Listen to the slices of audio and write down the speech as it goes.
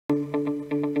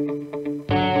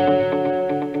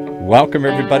Welcome,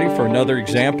 everybody, for another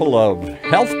example of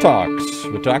Health Talks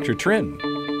with Dr. Trinh.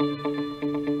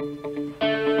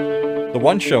 The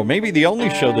one show, maybe the only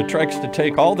show, that tries to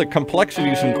take all the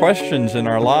complexities and questions in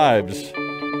our lives,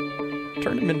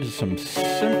 turn them into some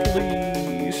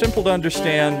simple to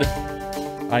understand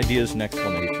ideas and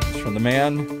explanations from the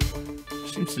man who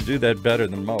seems to do that better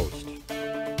than most,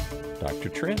 Dr.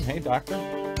 Trinh. Hey, doctor.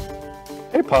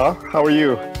 Hey, Pa. How are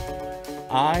you?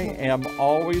 I am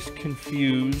always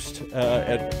confused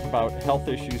about health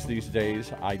issues these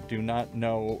days. I do not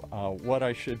know what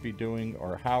I should be doing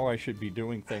or how I should be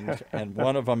doing things, and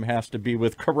one of them has to be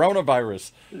with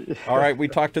coronavirus. All right, we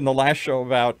talked in the last show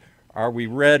about, are we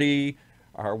ready?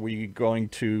 Are we going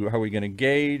to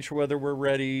gauge whether we're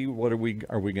ready? Are we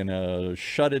going to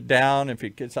shut it down if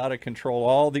it gets out of control?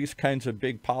 All these kinds of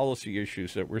big policy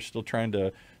issues that we're still trying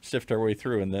to sift our way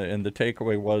through. And the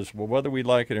takeaway was, well, whether we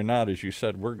like it or not, as you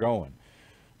said, we're going.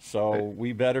 So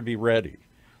we better be ready.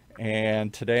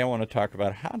 And today I want to talk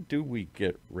about, how do we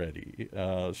get ready?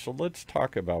 So let's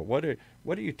talk about what are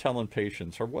you telling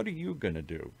patients, or what are you going to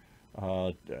do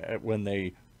when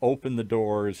they open the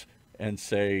doors and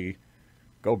say,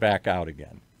 go back out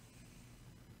again?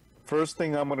 First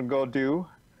thing I'm going to go do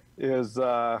is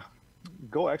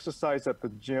go exercise at the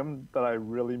gym that I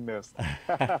really missed.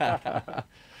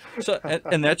 So,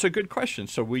 and that's a good question.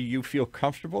 So will you feel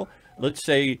comfortable? Let's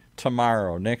say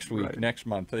tomorrow, next week, Right. next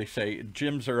month, they say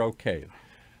gyms are okay,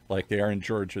 like they are in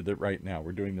Georgia that right now.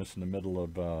 We're doing this in the middle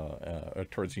of,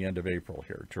 towards the end of April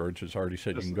here. Georgia's already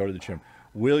said you can go to the gym.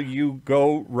 Will you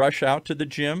go rush out to the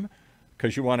gym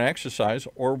because you want to exercise,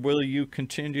 or will you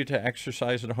continue to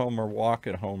exercise at home or walk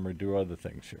at home or do other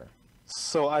things here?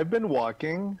 So I've been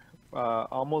walking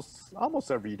almost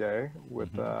every day with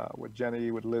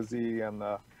Jenny, with Lizzie, and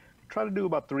try to do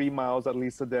about 3 miles at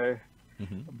least a day.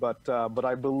 But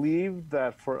I believe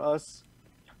that for us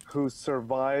who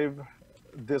survive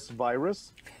this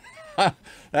virus,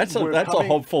 that's a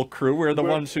hopeful crew. We're the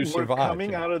ones who survive. We're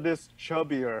coming out of this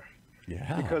chubbier.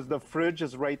 Yeah. Because the fridge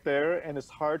is right there, and it's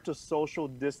hard to social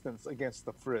distance against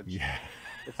the fridge. Yeah.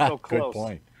 It's so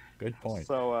close. Good point.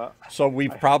 So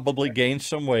we've probably gained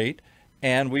some weight,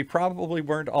 and we probably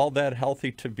weren't all that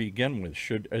healthy to begin with.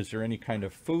 Is there any kind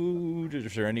of food?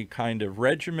 Is there any kind of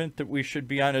regimen that we should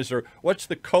be on? What's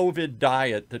the COVID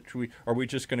diet that are we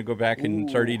just going to go back and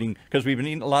start eating? Because we've been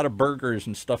eating a lot of burgers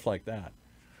and stuff like that.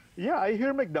 Yeah, I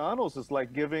hear McDonald's is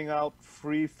like giving out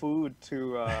free food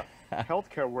to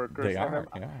healthcare workers. They are,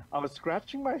 and yeah. I was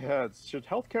scratching my head. Should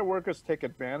healthcare workers take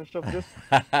advantage of this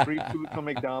free food from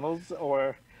McDonald's,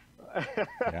 or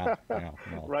No.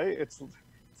 right? It's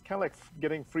kind of like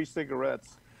getting free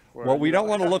cigarettes. Well, we don't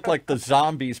want to look like the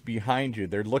zombies behind you.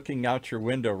 They're looking out your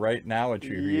window right now at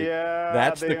you. Yeah,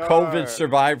 that's the COVID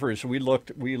survivors. We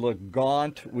look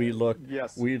gaunt. We look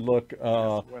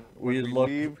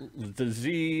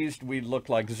diseased. We look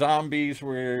like zombies.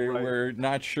 We're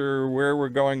not sure where we're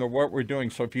going or what we're doing.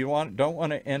 So if you don't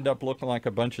want to end up looking like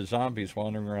a bunch of zombies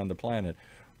wandering around the planet,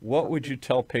 what would you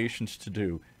tell patients to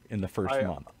do in the first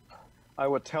month? I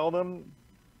would tell them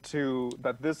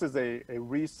that this is a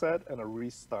reset and a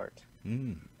restart.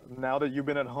 Now that you've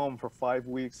been at home for 5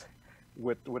 weeks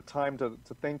with time to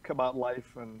think about life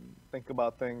and think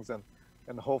about things, and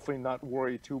hopefully not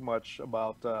worry too much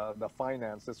about the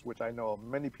finances, which I know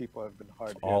many people have been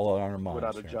hard hit all on our minds,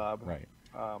 without a job. Right.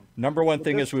 Number one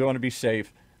thing is we want to be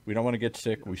safe. We don't want to get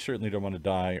sick. We certainly don't want to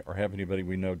die or have anybody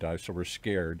we know die, so we're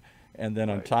scared. And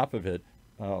then on top of it,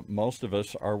 most of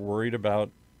us are worried about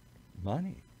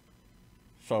money.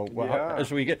 So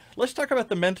let's talk about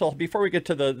the mental, before we get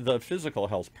to the physical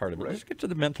health part of it. Let's get to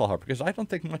the mental health, because I don't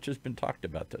think much has been talked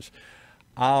about this.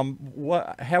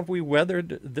 Have we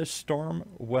weathered this storm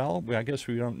well? I guess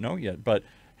we don't know yet, but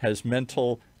has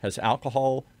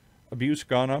alcohol abuse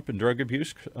gone up, and drug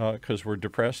abuse, because we're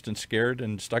depressed and scared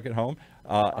and stuck at home?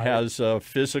 Has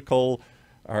physical,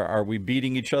 are we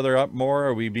beating each other up more?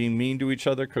 Are we being mean to each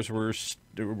other because we're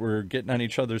getting on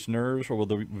each other's nerves? Or will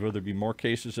there be more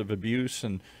cases of abuse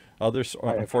and other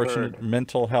unfortunate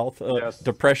mental health,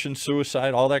 depression,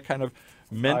 suicide, all that kind of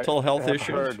mental health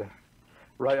issues?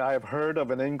 Right, I have heard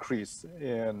of an increase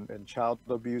in child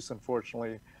abuse,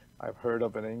 unfortunately. I've heard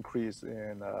of an increase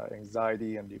in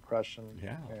anxiety and depression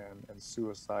and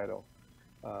suicidal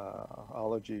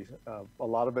ology. A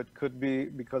lot of it could be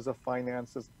because of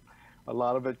finances. A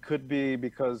lot of it could be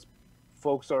because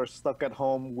folks are stuck at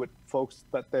home with folks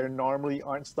that they normally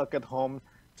aren't stuck at home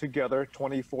together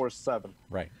 24/7.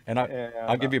 Right. And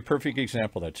I'll give you a perfect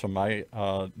example of that. So my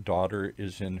daughter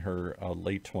is in her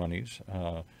late 20s.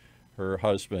 her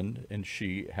husband and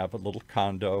she have a little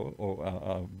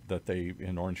condo that they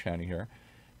in Orange County here,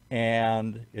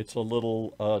 and it's a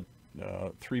little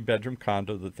 3-bedroom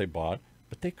condo that they bought,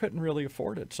 but they couldn't really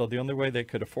afford it. So the only way they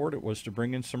could afford it was to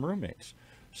bring in some roommates.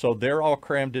 So they're all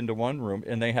crammed into one room,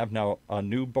 and they have now a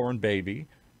newborn baby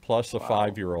plus a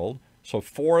 5-year-old. So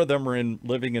 4 of them are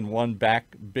living in one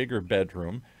bigger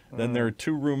bedroom. Then there are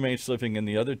 2 roommates living in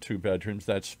the other 2 bedrooms.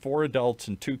 That's 4 adults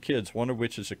and 2 kids, one of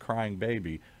which is a crying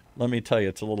baby. Let me tell you,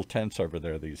 it's a little tense over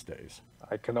there these days.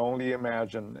 I can only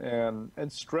imagine.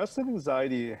 And stress and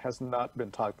anxiety has not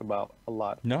been talked about a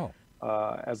lot. No.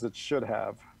 As it should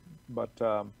have. But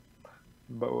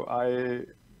I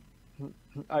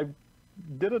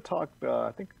did a talk,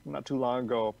 I think not too long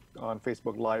ago on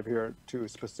Facebook Live here to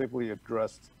specifically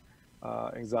address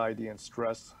anxiety and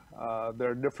stress.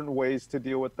 There are different ways to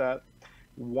deal with that.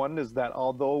 One is that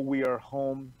although we are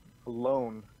home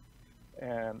alone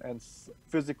and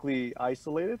physically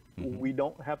isolated, we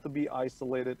don't have to be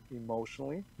isolated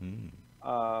emotionally.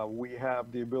 We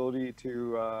have the ability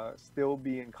to still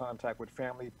be in contact with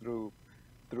family through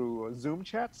Zoom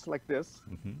chats like this,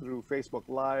 through Facebook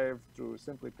Live, through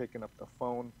simply picking up the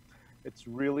phone. It's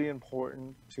really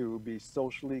important to be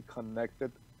socially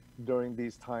connected during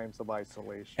these times of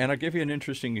isolation. And I'll give you an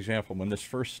interesting example. When this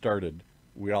first started,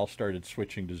 we all started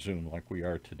switching to Zoom like we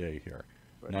are today here.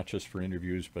 Right. Not just for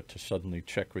interviews, but to suddenly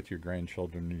check with your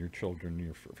grandchildren, your children,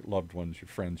 your loved ones, your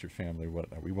friends, your family,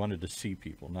 whatnot. We wanted to see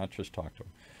people, not just talk to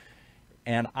them.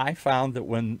 And I found that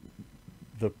when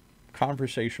the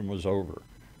conversation was over,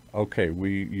 okay,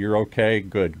 you're okay,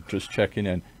 good, just checking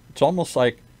in. It's almost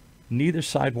like neither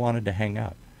side wanted to hang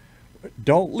out.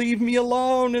 Don't leave me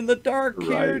alone in the dark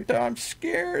here. I'm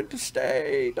scared to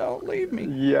stay. Don't leave me.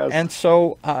 Yes. And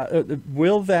so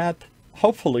will that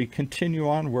hopefully continue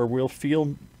on where we'll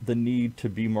feel the need to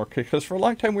be more, because for a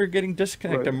long time we were getting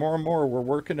disconnected. Right. More and more we're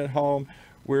working at home,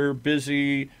 we're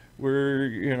busy,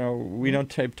 we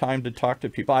don't have time to talk to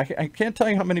people. I can't tell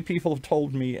you how many people have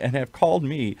told me and have called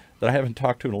me that I haven't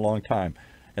talked to in a long time.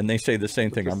 And they say the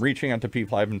same thing. I'm reaching out to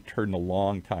people I haven't heard in a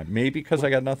long time. Maybe because I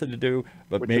got nothing to do,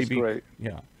 but maybe. Which is great.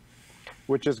 Yeah.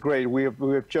 Which is great. We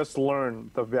have just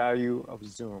learned the value of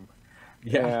Zoom.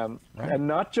 Yeah. And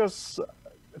not just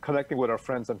connecting with our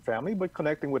friends and family, but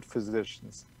connecting with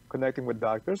physicians, connecting with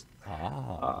doctors.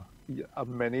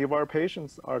 Many of our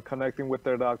patients are connecting with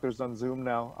their doctors on Zoom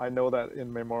now. I know that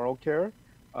in memorial care,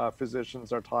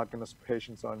 physicians are talking to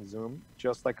patients on Zoom,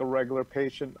 just like a regular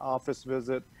patient office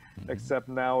visit. Except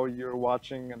now you're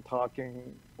watching and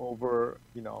talking over,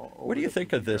 What do you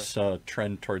think of this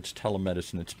trend towards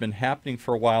telemedicine? It's been happening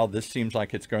for a while. This seems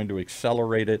like it's going to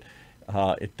accelerate it.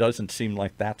 It doesn't seem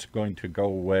like that's going to go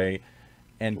away.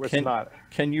 And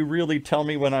can you really tell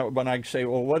me when I say,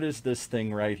 well, what is this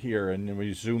thing right here? And then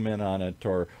we zoom in on it,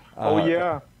 or oh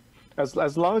yeah,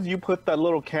 as long as you put that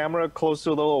little camera close to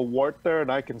the little wart there and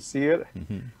I can see it,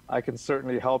 I can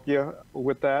certainly help you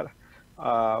with that.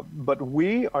 But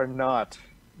we are not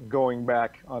going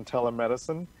back on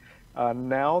telemedicine.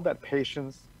 Now that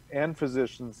patients and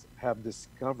physicians have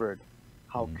discovered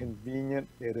how convenient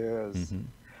it is.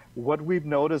 What we've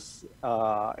noticed, is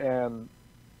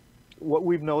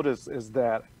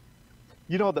that,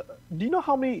 do you know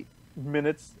how many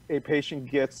minutes a patient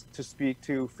gets to speak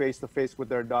to face-to-face with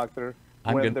their doctor?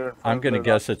 I'm going to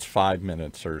guess it's 5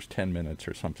 minutes or 10 minutes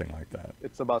or something like that.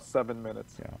 It's about 7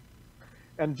 minutes. Yeah.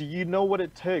 And do you know what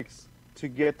it takes to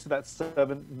get to that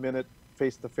 7-minute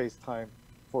face-to-face time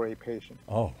for a patient?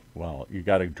 Oh, well, you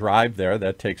got to drive there.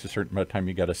 That takes a certain amount of time.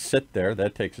 You got to sit there.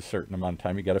 That takes a certain amount of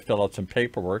time. You got to fill out some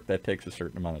paperwork. That takes a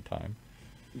certain amount of time.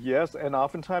 Yes, and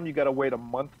oftentimes you got to wait a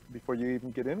month before you even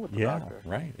get in with the doctor.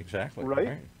 Yeah, right, exactly.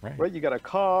 Right. You got to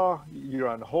call. You're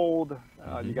on hold.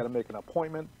 You got to make an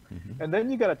appointment, and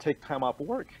then you got to take time off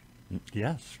work.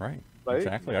 Yes, right. Right?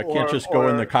 Exactly. I can't just go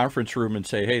in the conference room and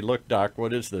say, hey, look, doc,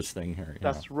 what is this thing here?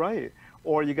 That's right.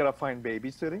 Or you got to find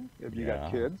babysitting if you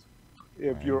got kids.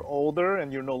 If you're older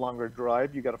and you no longer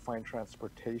drive, you got to find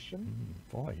transportation.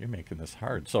 Boy, you're making this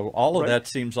hard. So all of that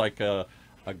seems like a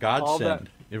godsend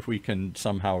if we can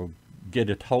somehow get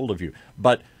a hold of you.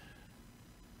 But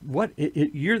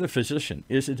you're the physician.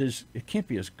 It can't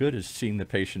be as good as seeing the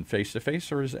patient face to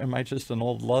face, or am I just an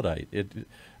old Luddite?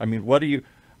 What do you?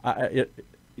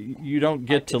 You don't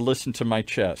get to listen to my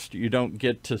chest. You don't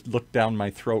get to look down my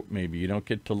throat, maybe. You don't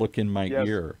get to look in my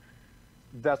ear.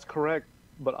 That's correct.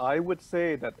 But I would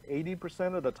say that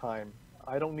 80% of the time,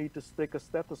 I don't need to stick a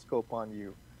stethoscope on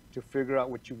you to figure out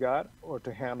what you got or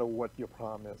to handle what your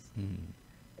problem is.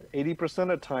 80% of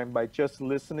the time, by just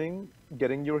listening,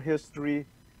 getting your history,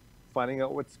 finding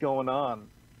out what's going on,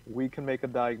 We can make a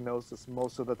diagnosis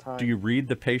most of the time. Do you read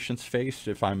the patient's face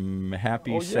if I'm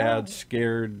happy, Oh, sad, yeah.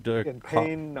 scared? In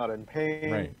pain, not in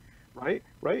pain.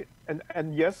 Right.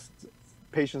 And yes,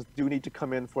 patients do need to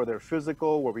come in for their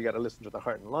physical, where we got to listen to the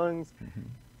heart and lungs.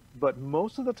 But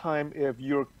most of the time, if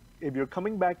you're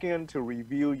coming back in to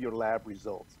review your lab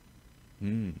results,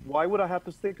 why would I have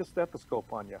to stick a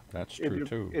stethoscope on you? That's true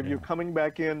too. If you're coming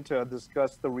back in to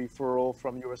discuss the referral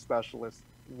from your specialist,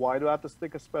 why do I have to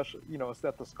stick a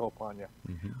stethoscope on you?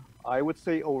 I would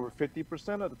say over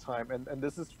 50% of the time, and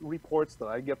this is reports that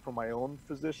I get from my own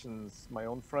physicians, my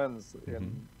own friends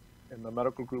in the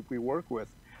medical group we work with.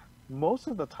 Most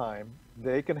of the time,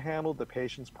 they can handle the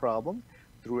patient's problem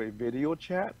through a video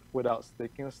chat without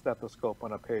sticking a stethoscope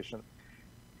on a patient.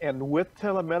 And with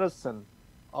telemedicine,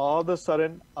 all of a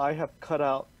sudden, I have cut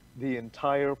out the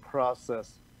entire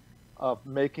process of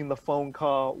making the phone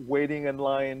call, waiting in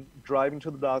line, driving to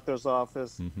the doctor's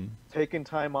office, taking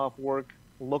time off work,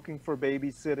 looking for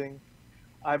babysitting.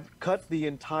 I've cut the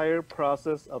entire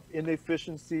process of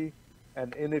inefficiency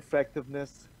and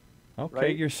ineffectiveness. Okay,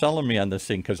 right? You're selling me on this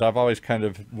thing, because I've always kind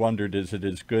of wondered, is it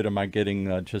as good? Am I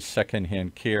getting just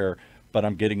secondhand care, but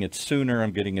I'm getting it sooner,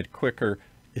 I'm getting it quicker?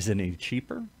 Is it any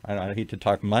cheaper? I hate to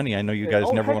talk money. I know you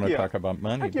guys never want to talk about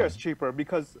money. Heck yeah, it's cheaper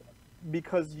because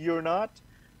you're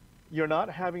not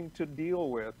having to deal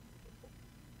with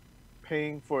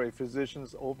paying for a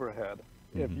physician's overhead.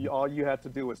 If all you had to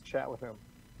do was chat with him,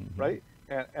 right?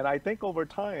 And I think over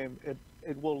time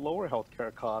it will lower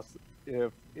healthcare costs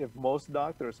if most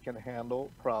doctors can handle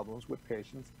problems with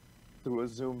patients through a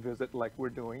Zoom visit like we're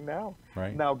doing now.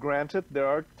 Right. Now, granted, there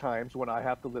are times when I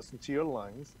have to listen to your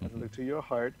lungs and look to your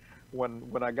heart. When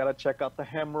I got to check out the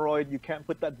hemorrhoid, you can't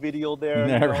put that video there.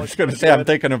 I was going to say, I'm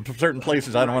thinking of certain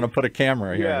places I don't want to put a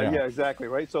camera here. Yeah, exactly,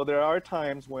 right? So there are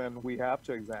times when we have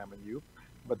to examine you,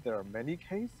 but there are many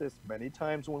cases, many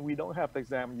times when we don't have to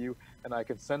examine you, and I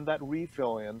can send that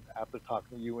refill in after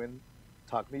talking to you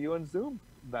in Zoom,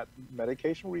 that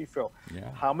medication refill.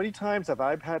 Yeah. How many times have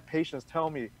I had patients tell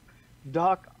me,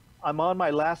 Doc, I'm on my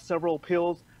last several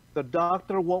pills. The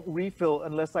doctor won't refill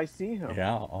unless I see him.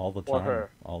 Yeah, all the time. Or her.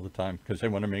 All the time, because they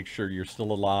want to make sure you're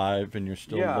still alive and you're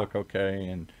still look okay.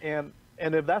 And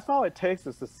if that's all it takes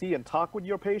is to see and talk with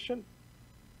your patient,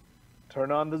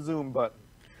 turn on the Zoom button.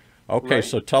 Okay, right?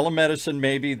 So telemedicine,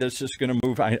 maybe this is going to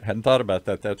move. I hadn't thought about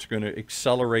that. That's going to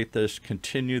accelerate this,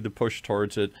 continue the push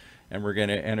towards it, and we're going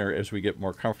to enter, as we get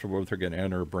more comfortable with it, we're going to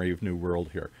enter a brave new world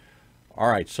here. All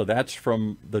right, so that's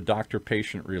from the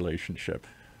doctor-patient relationship.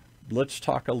 Let's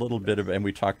talk a little bit of, and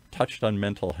we touched on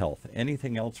mental health.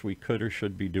 Anything else we could or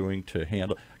should be doing to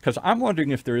handle? Because I'm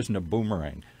wondering if there isn't a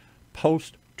boomerang,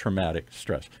 post-traumatic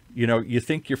stress. You know, you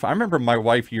think you're fine. I remember my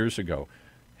wife years ago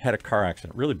had a car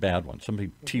accident, really bad one.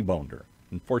 Somebody T-boned her.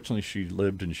 Unfortunately, she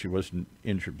lived and she wasn't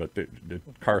injured, but the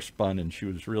car spun and she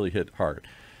was really hit hard.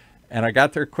 And I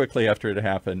got there quickly after it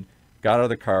happened, got out of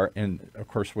the car, and of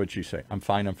course, what'd she say? I'm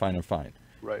fine, I'm fine, I'm fine.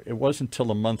 Right. It wasn't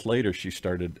until a month later she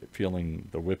started feeling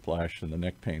the whiplash and the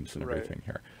neck pains and everything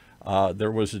here.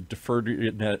 There was a deferred,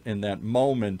 in that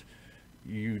moment,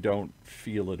 you don't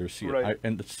feel it or see it.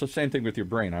 And it's the same thing with your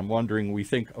brain. I'm wondering, we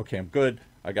think, okay, I'm good,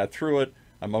 I got through it,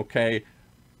 I'm okay.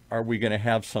 Are we going to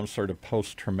have some sort of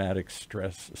post-traumatic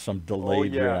stress, some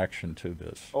delayed reaction to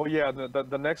this? Oh yeah,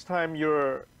 the next time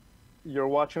you're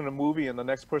watching a movie and the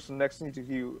next person next to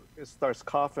you starts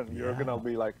coughing, you're gonna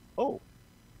be like, oh,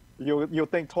 you'll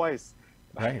think twice.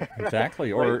 Right,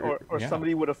 exactly. Or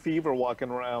somebody with a fever walking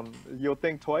around, you'll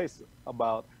think twice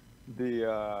about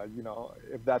the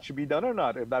if that should be done or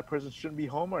not, if that person shouldn't be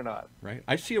home or not. Right.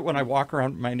 I see it when I walk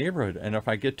around my neighborhood, and if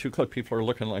I get too close, people are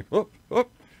looking like, whoop, whoop.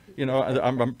 You know,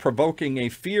 I'm provoking a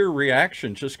fear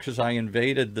reaction just because I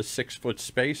invaded the 6-foot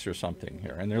space or something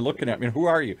here. And they're looking at me, who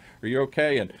are you? Are you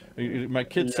okay? And my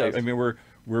kids say, I mean,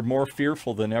 we're more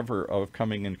fearful than ever of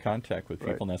coming in contact with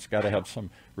people, and that's got to have some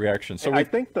reaction. So I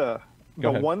think the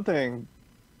one thing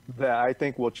that I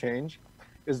think will change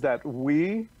is that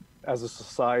we, as a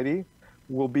society,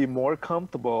 will be more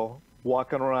comfortable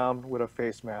walking around with a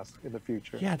face mask in the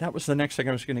future. Yeah, that was the next thing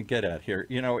I was going to get at here.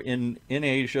 You know, in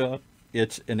Asia,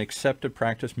 it's an accepted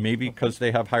practice, maybe because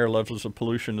they have higher levels of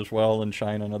pollution as well in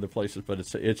China and other places, but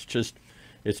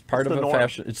it's part of a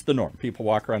fashion. It's the norm. People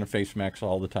walk around in face masks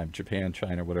all the time, Japan,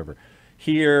 China, whatever.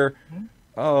 Here,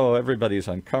 oh, everybody's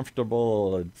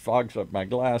uncomfortable. It fogs up my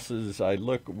glasses. I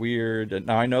look weird. And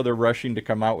now I know they're rushing to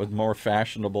come out with more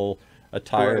fashionable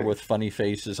attire with funny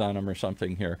faces on them or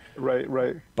something here.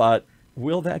 Right. But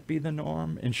will that be the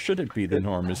norm? And should it be the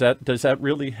norm? Does that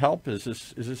really help? Is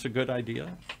this a good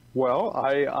idea? Well,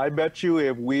 I bet you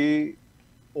if we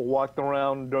walked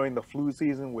around during the flu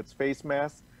season with face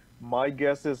masks, my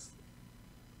guess is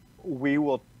we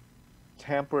will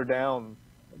tamper down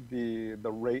the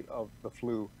rate of the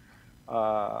flu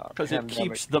Because it pandemic.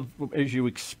 keeps as you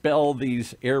expel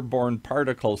these airborne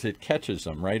particles, it catches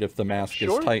them, right? If the mask is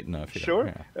Sure, tight enough.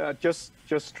 sure. Yeah.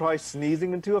 Just try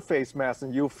sneezing into a face mask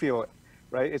and you'll feel it,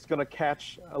 right? It's going to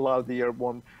catch a lot of the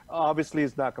airborne. Obviously,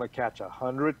 it's not going to catch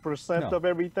 100% No. of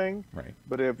everything. Right.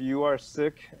 But if you are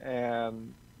sick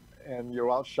and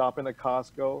you're out shopping at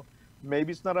Costco,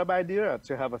 maybe it's not a bad idea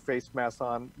to have a face mask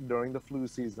on during the flu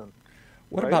season.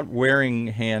 What Right? about wearing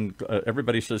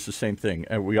everybody says the same thing.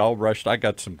 We all rushed. I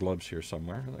got some gloves here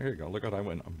somewhere. There you go. Look what I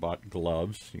went and bought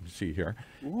gloves. You can see here.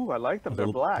 Ooh, I like them. A They're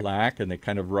little black. black, and they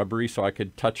kind of rubbery, so I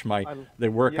could touch my. I, They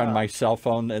work on yeah, my cell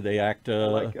phone. They act. I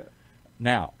like it.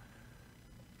 Now,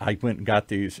 I went and got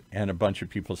these, and a bunch of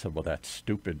people said, "Well, that's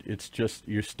stupid. It's just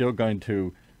you're still going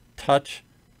to touch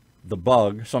the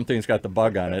bug. Something's got the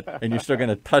bug on it, and you're still going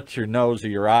to touch your nose or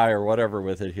your eye or whatever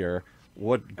with it here.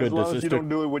 What good As long does as this you do?" don't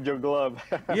do it with your glove.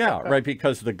 Yeah, right,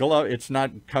 because the glove, it's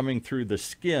not coming through the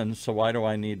skin, so why do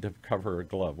I need to cover a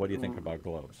glove? What do you think about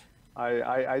gloves?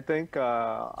 I think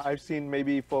I've seen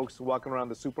maybe folks walking around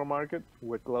the supermarket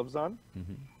with gloves on.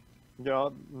 You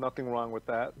know, nothing wrong with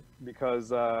that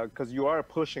because you are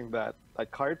pushing that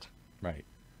cart, Right,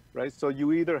 right? So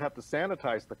you either have to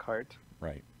sanitize the cart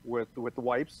right. with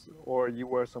wipes or you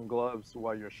wear some gloves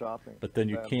while you're shopping. But then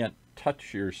you can't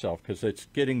touch yourself because it's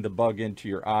getting the bug into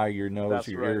your eye, your nose, That's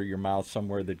your right. ear, your mouth,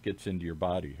 somewhere that gets into your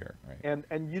body here, right?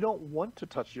 And you don't want to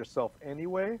touch yourself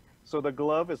anyway. So the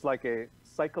glove is like a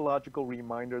psychological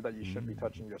reminder that you should be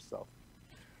touching yourself.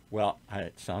 Well,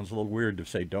 it sounds a little weird to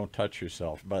say don't touch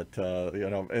yourself, but you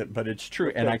know, but it's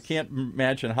true. And I Yes. can't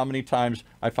imagine how many times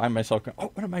I find myself going,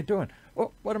 "Oh, what am I doing?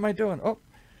 Oh, what am I doing? Oh,"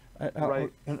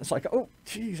 Right. and it's like, "Oh,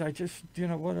 geez, I just, you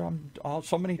know,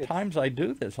 so many times I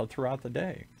do this throughout the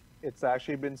day." It's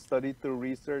actually been studied through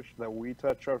research that we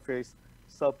touch our face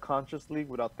subconsciously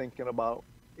without thinking about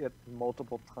it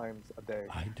multiple times a day.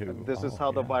 I do. And this is Oh,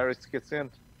 how the yeah. virus gets in.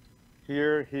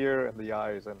 Here, and the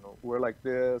eyes. And we're like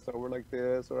this, or we're like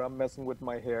this, or I'm messing with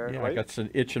my hair, Yeah, I right? got an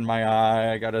itch in my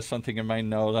eye. I got something in my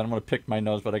nose. I don't want to pick my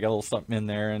nose, but I got a little something in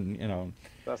there, and you know.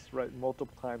 That's right,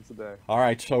 multiple times a day. All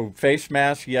right, so face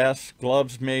mask, yes.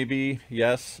 Gloves, maybe,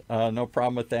 yes. No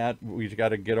problem with that. We've got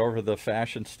to get over the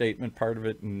fashion statement part of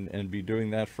it and be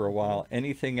doing that for a while.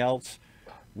 Anything else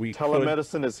we could?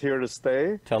 Telemedicine is here to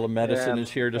stay. Telemedicine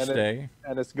is here to stay.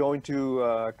 And it's going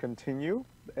to continue.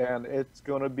 And it's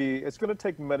going to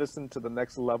take medicine to the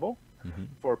next level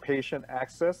for patient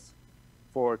access,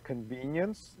 for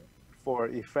convenience, for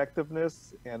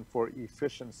effectiveness, and for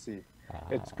efficiency.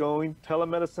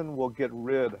 Telemedicine will get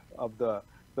rid of the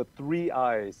three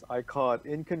I's. I call it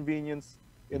inconvenience,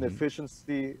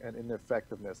 inefficiency, and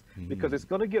ineffectiveness, because it's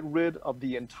going to get rid of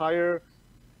the entire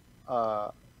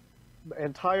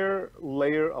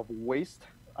layer of waste.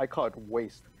 I call it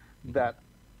waste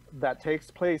that takes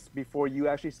place before you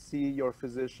actually see your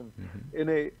physician. In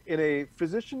a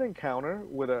physician encounter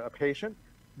with a patient,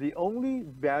 the only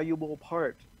valuable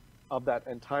part of that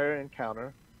entire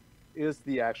encounter is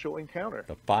the actual encounter.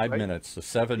 The 5 right? minutes, the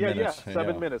 7 minutes. Yeah,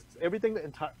 7 minutes.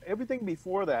 Everything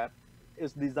before that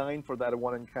is designed for that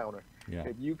one encounter. Yeah.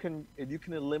 If you can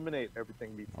eliminate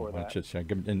everything before that. I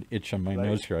get an itch on my Right.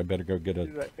 nose here. I better go get a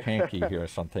Right. hanky here or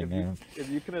something. If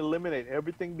you can eliminate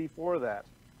everything before that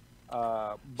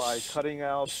by cutting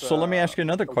out. So let me ask you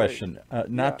another the question.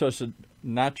 waste.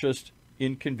 Not just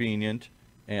inconvenient,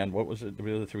 and what was it?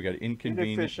 The other three we got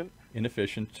inconvenient,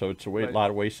 inefficient. So it's a Right. lot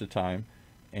of waste of time,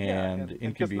 and just not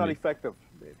inconvenient. effective,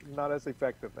 not as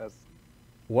effective as.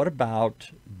 What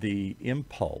about the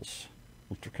impulse?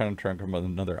 We'll kind of try and come with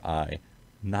another eye,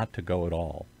 not to go at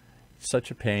all.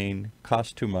 Such a pain,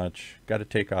 costs too much, got to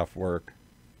take off work.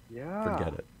 Yeah.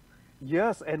 Forget it.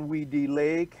 Yes, and we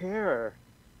delay care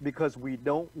because we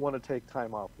don't want to take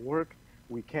time off work.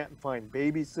 We can't find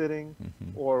babysitting,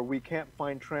 or we can't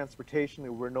find transportation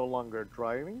if we're no longer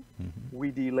driving.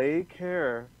 We delay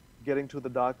care getting to the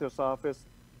doctor's office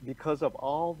because of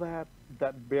all that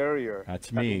barrier. That's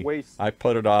that me. Waste. I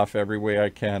put it off every way I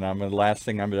can. The last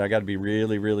thing I got to be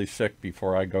really, really sick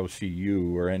before I go see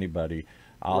you or anybody.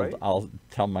 Right. I'll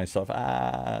tell myself,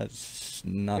 it's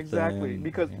nothing. Exactly,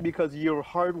 because you're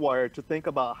hardwired to think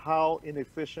about how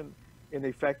inefficient,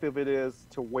 ineffective it is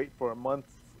to wait for a month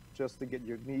just to get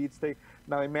your needs taken.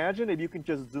 Now imagine if you can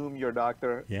just Zoom your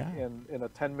doctor in a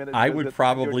 10-minute I visit would and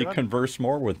probably you're done. converse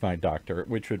more with my doctor,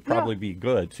 which would probably be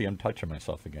good. See, I'm touching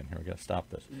myself again here. We got to stop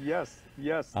this. Yes.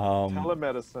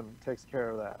 Telemedicine takes care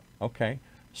of that. Okay.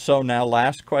 So now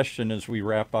last question as we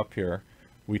wrap up here.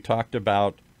 We talked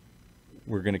about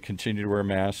we're going to continue to wear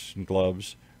masks and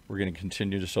gloves. We're going to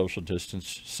continue to social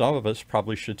distance. Some of us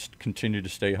probably should continue to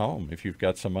stay home if you've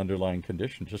got some underlying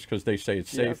condition. Just because they say it's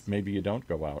safe, Yes. maybe you don't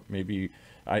go out. Maybe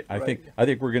I Right.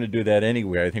 think we're going to do that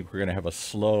anyway. I think we're going to have a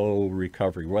slow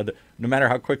recovery. Whether no matter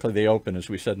how quickly they open, as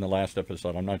we said in the last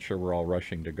episode, I'm not sure we're all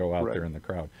rushing to go out there Right. in the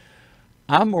crowd.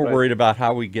 I'm more Right. worried about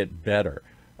how we get better.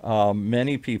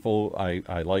 Many people,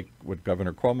 I like what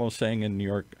Governor Cuomo's saying in New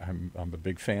York. I'm a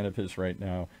big fan of his right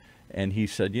now. And he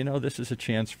said, you know, this is a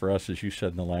chance for us, as you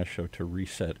said in the last show, to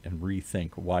reset and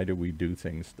rethink why do we do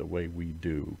things the way we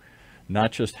do.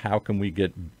 Not just how can we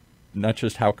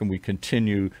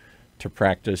continue to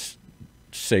practice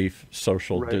safe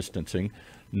social Right. distancing,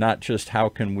 not just how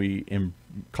can we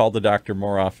call the doctor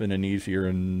more often and easier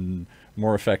and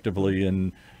more effectively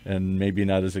and maybe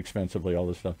not as expensively, all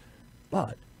this stuff.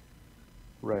 But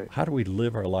Right. how do we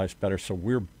live our lives better so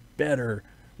we're better,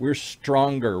 we're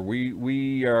stronger,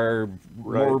 we are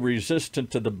more Right. resistant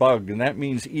to the bug, and that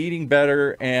means eating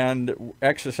better and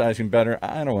exercising better.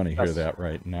 I don't want to hear That's that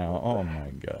right now. Oh my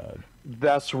God.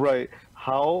 that's right.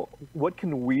 What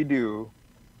can we do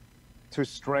to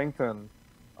strengthen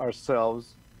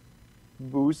ourselves,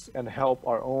 boost and help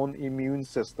our own immune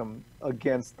system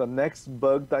against the next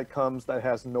bug that comes that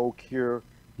has no cure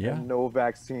Yeah. and no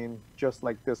vaccine, just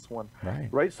like this one? Right.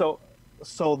 Right. So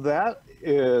that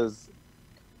is,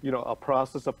 a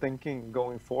process of thinking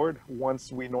going forward.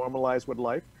 Once we normalize with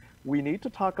life, we need to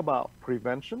talk about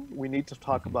prevention. We need to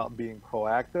talk about being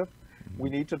proactive.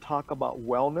 We need to talk about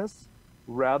wellness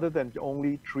rather than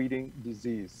only treating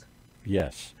disease.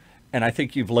 Yes. And I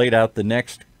think you've laid out the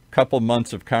next couple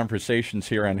months of conversations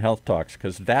here on Health Talks,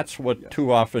 because that's what Yes.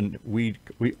 too often we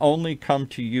only come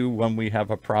to you when we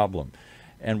have a problem,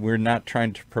 and we're not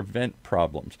trying to prevent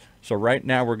problems. So right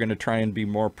now we're going to try and be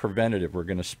more preventative. We're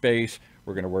going to space,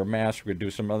 we're going to wear masks, we're going to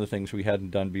do some other things we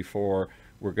hadn't done before.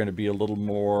 We're going to be a little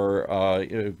more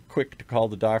quick to call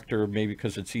the doctor, maybe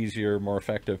because it's easier, more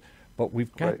effective. But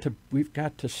Right. we've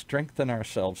got to strengthen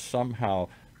ourselves somehow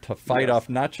to fight Yes. off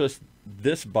not just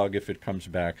this bug if it comes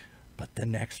back, but the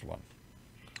next one.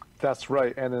 That's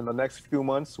right. And in the next few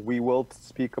months, we will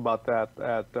speak about that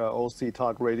at OC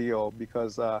Talk Radio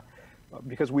because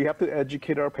we have to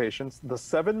educate our patients. The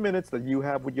 7 minutes that you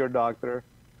have with your doctor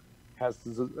has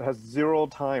zero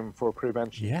time for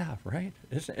prevention. Yeah, right.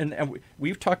 And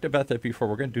we've talked about that before.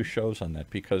 We're going to do shows on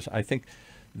that because I think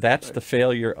that's Right. the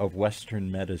failure of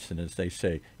Western medicine, as they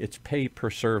say. It's pay per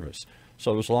service.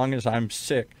 So as long as I'm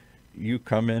sick, you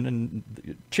come in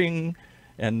and ching,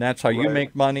 and that's how you Right.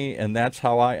 make money, and that's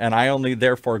how I only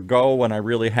therefore go when I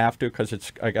really have to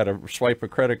because I got to swipe a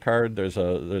credit card. There's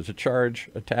a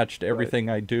charge attached to everything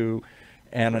I do,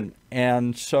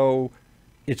 and so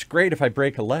it's great if I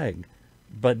break a leg,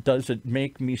 but does it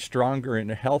make me stronger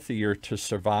and healthier to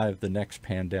survive the next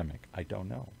pandemic? I don't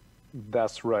know.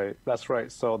 That's right. That's right.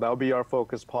 So that'll be our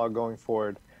focus, Paul, going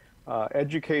forward.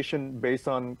 Education based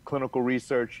on clinical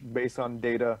research, based on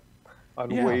data,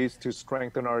 on Yeah. ways to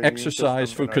strengthen our immune Exercise,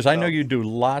 system food, and because I know you ourselves. do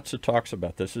lots of talks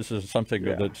about this. This is something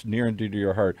Yeah. that's near and dear to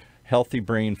your heart. Healthy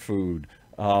brain food,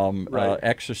 Right.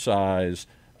 exercise,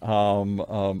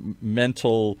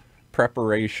 mental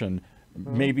preparation,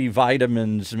 maybe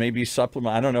vitamins, maybe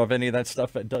supplement. I don't know if any of that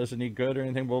stuff that does any good or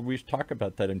anything. Well, we talk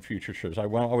about that in future shows. I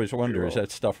always wonder, is will.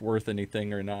 that stuff worth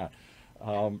anything or not?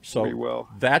 So We will.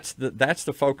 that's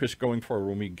the focus going forward.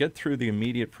 When we get through the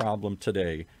immediate problem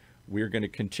today, we're going to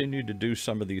continue to do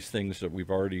some of these things that we've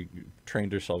already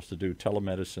trained ourselves to do,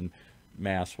 telemedicine,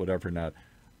 masks, whatever not.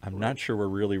 I'm not sure we're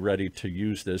really ready to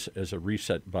use this as a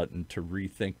reset button to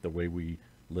rethink the way we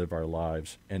live our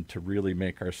lives and to really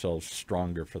make ourselves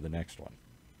stronger for the next one.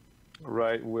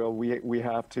 Right. Well, we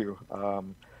have to.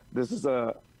 This is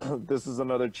this is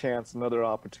another chance, another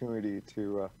opportunity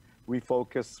to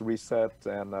refocus, reset,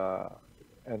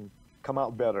 and come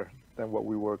out better than what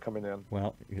we were coming in.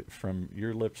 Well, from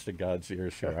your lips to God's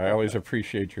ears here. I always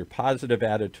appreciate your positive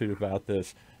attitude about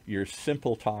this, your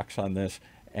simple talks on this,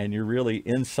 and your really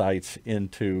insights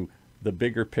into the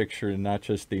bigger picture and not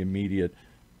just the immediate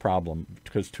problem.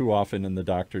 Because too often in the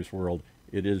doctor's world,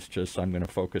 it is just, I'm going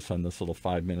to focus on this little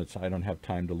 5 minutes. I don't have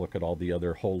time to look at all the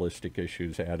other holistic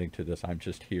issues adding to this. I'm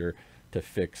just here to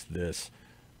fix this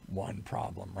one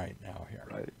problem right now here.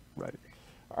 Right. Right.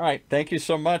 All right. Thank you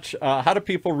so much. How do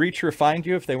people reach you or find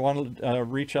you if they want to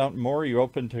reach out more? Are you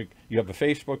open to, you have a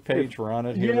Facebook page? We're on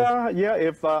it here. Yeah.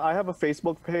 If I have a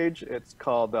Facebook page, it's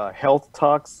called Health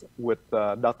Talks with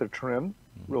Dr. Trinh.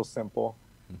 Real simple.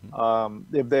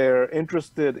 If they're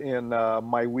interested in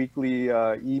my weekly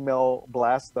email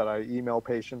blast that I email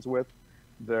patients with,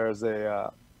 there's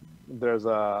a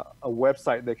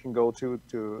website they can go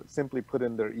to simply put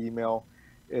in their email.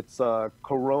 It's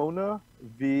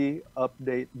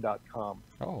coronavupdate.com.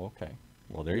 Oh, okay.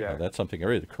 Well, there you go. That's something.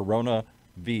 The Corona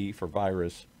V for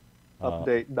virus.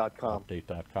 Update.com.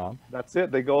 Update.com. That's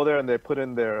it. They go there and they put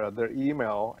in their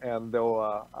email, and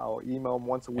I'll email them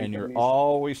once a week. And you're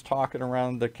always talking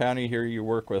around the county here. You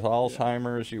work with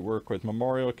Alzheimer's, you work with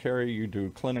Memorial Care, you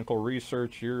do clinical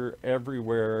research. You're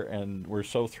everywhere, and we're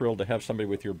so thrilled to have somebody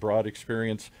with your broad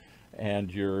experience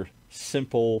and your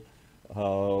simple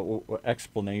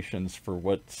explanations for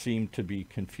what seem to be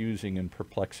confusing and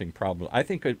perplexing problems. I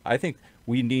think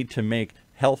we need to make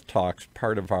health talks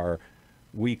part of our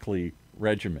weekly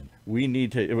regimen. We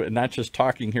need to, not just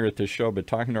talking here at this show, but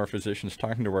talking to our physicians,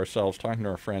 talking to ourselves, talking to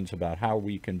our friends about how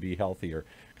we can be healthier.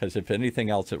 Because if anything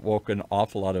else, it woke an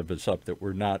awful lot of us up that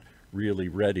we're not really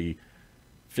ready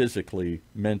physically,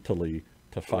 mentally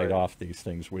to fight off these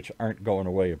things, which aren't going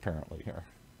away apparently here.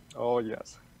 Oh,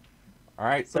 yes. All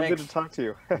right, so thanks. Good to talk to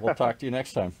you. We'll talk to you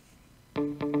next time.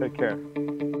 Take care.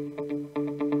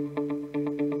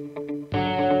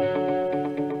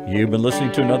 You've been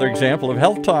listening to another example of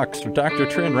Health Talks with Dr.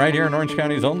 Trinh right here in Orange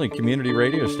County's only community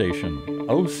radio station,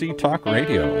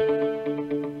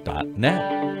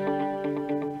 OCTalkRadio.net.